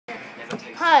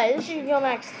Hi, this is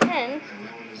Max 10.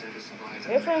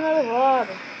 Here for another vlog.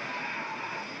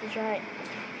 That's right.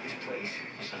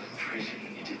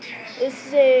 This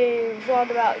is a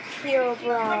vlog about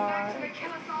herobrine.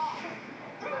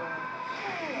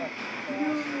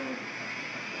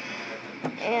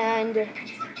 And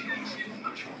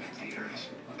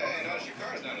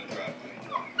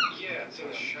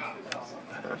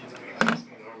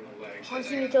want to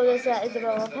see me throw this at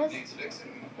Isabel Lopez?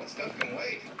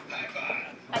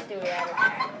 I threw it at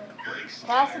her.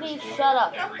 Cassidy, shut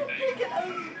up.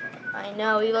 I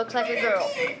know, he looks like a girl.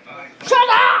 Shut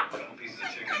up!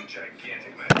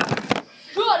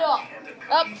 Shut up!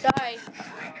 Oh, sorry.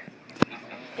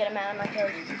 Get him out of my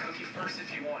toes.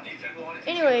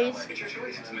 Anyways,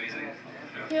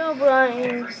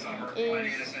 herobrine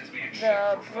is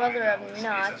the brother of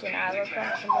Notch, and I look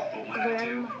back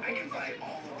and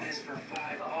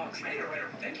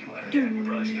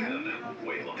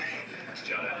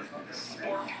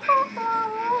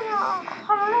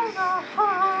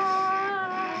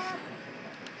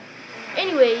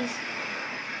anyways,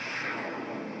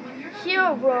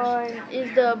 herobrine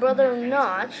is the brother of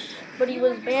Notch, but he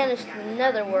was banished to the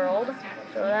netherworld,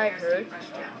 so that I've heard.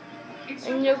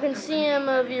 And you can see him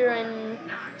if you're in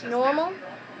normal.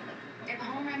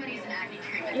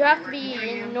 You have to be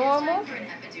in normal,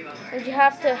 and you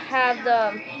have to have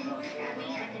the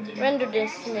render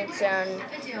distance on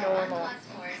normal.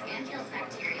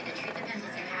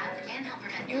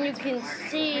 And you can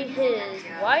see his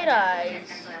white eyes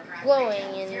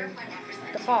glowing in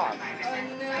the fog.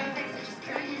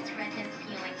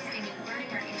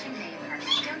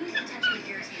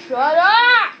 Shut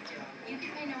up!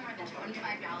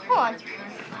 Hold on.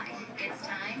 It's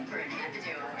time for an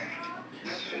epidural.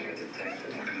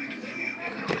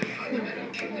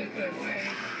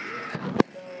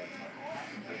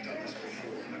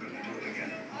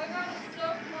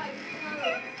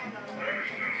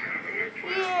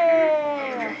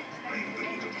 Yeah!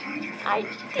 I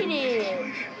did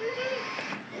it!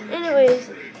 Anyways,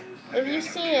 if you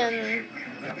see him,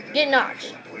 get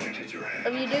notched.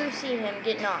 If you do see him,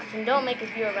 get notched. And don't make a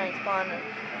herobrine spawner.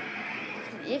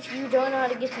 If you don't know how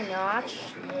to get to notch,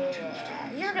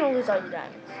 yeah, you're gonna lose all your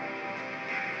diamonds.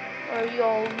 Or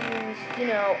you'll lose,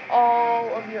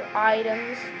 all of your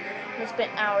items you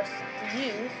spent hours to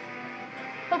use.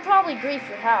 He'll probably grief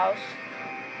your house.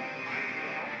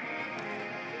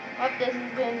 Well, this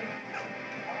has been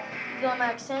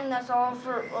Max 10. That's all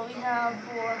for what we have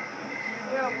for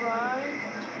herobrine.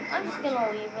 I'm just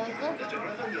gonna leave it. Mr.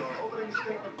 Griffin, your opening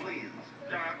statement, please.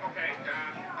 Okay,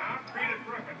 I'm Peter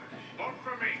Griffin. Vote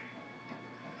for me.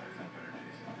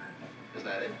 Is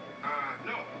that it?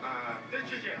 No,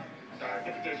 this is it.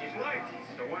 If this is life,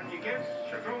 the one you get,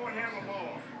 so go and have them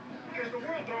all. Because the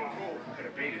world don't move to the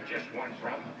beat of just one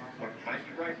drum. What might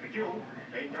be right for you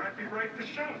may not be right for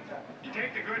some. You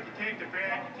take the good, you take the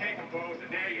bad, you take them both,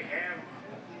 and there you have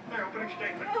my opening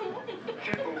statement.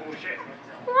 Simple bullshit.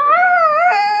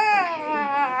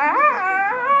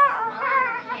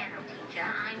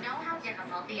 I know how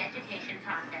difficult the education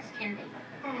process can be.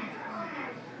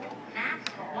 That's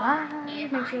why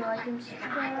Make sure you like and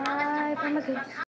subscribe. I'm a goose.